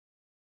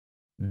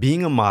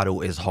Being a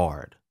model is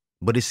hard,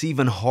 but it's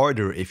even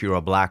harder if you're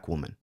a black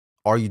woman.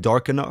 Are you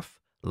dark enough?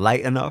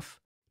 Light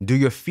enough? Do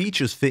your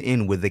features fit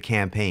in with the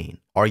campaign?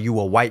 Are you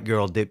a white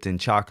girl dipped in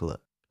chocolate?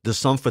 Does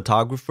some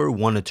photographer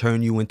want to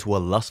turn you into a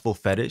lustful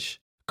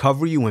fetish?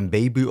 Cover you in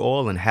baby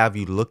oil and have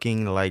you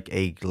looking like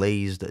a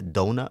glazed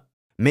donut?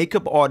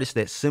 Makeup artists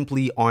that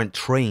simply aren't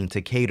trained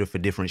to cater for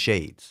different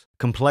shades,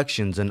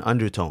 complexions, and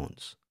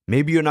undertones.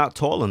 Maybe you're not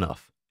tall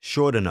enough,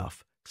 short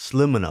enough,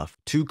 slim enough,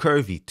 too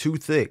curvy, too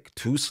thick,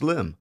 too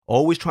slim.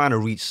 Always trying to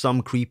reach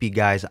some creepy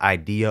guy's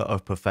idea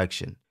of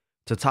perfection.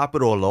 To top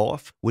it all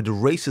off, with the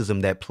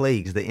racism that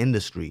plagues the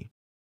industry.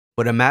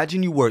 But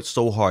imagine you worked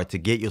so hard to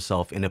get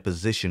yourself in a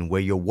position where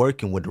you're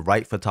working with the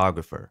right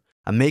photographer,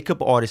 a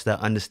makeup artist that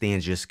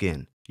understands your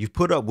skin. You've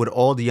put up with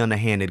all the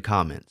underhanded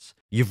comments.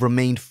 You've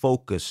remained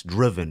focused,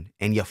 driven,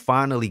 and you're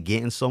finally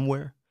getting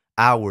somewhere.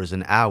 Hours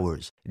and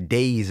hours,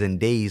 days and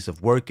days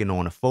of working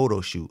on a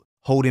photo shoot,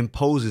 holding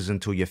poses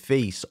until your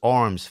face,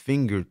 arms,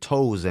 finger,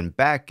 toes, and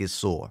back is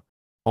sore.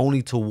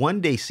 Only to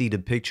one day see the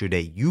picture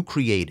that you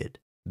created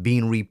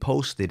being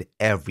reposted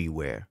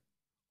everywhere.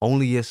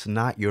 Only it's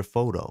not your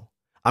photo.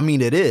 I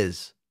mean, it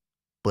is,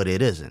 but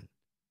it isn't.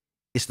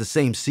 It's the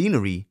same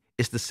scenery.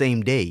 It's the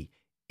same day.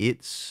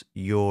 It's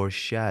your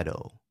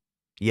shadow.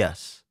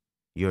 Yes,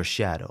 your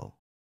shadow.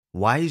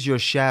 Why is your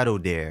shadow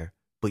there,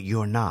 but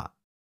you're not?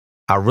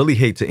 I really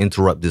hate to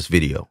interrupt this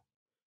video,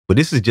 but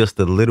this is just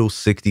a little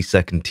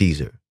 60-second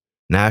teaser.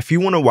 Now, if you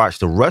want to watch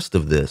the rest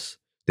of this,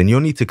 then you'll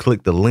need to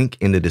click the link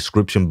in the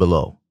description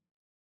below.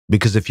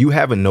 Because if you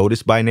haven't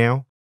noticed by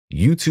now,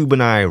 YouTube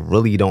and I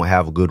really don't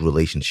have a good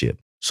relationship.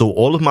 So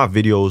all of my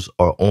videos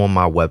are on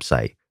my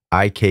website,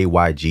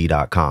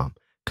 ikyg.com,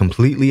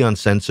 completely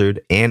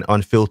uncensored and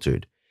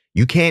unfiltered.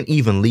 You can't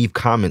even leave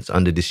comments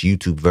under this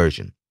YouTube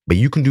version, but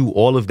you can do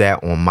all of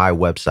that on my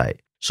website.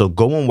 So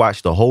go and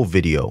watch the whole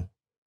video.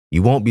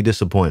 You won't be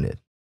disappointed.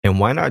 And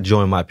why not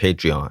join my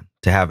Patreon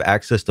to have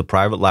access to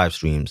private live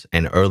streams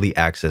and early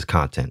access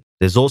content?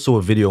 There's also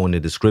a video in the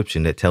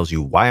description that tells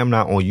you why I'm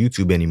not on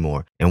YouTube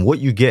anymore and what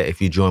you get if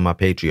you join my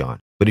Patreon.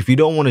 But if you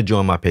don't want to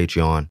join my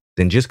Patreon,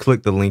 then just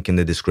click the link in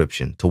the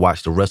description to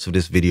watch the rest of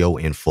this video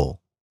in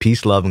full.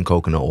 Peace, love, and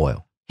coconut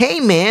oil. Hey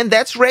man,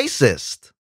 that's racist.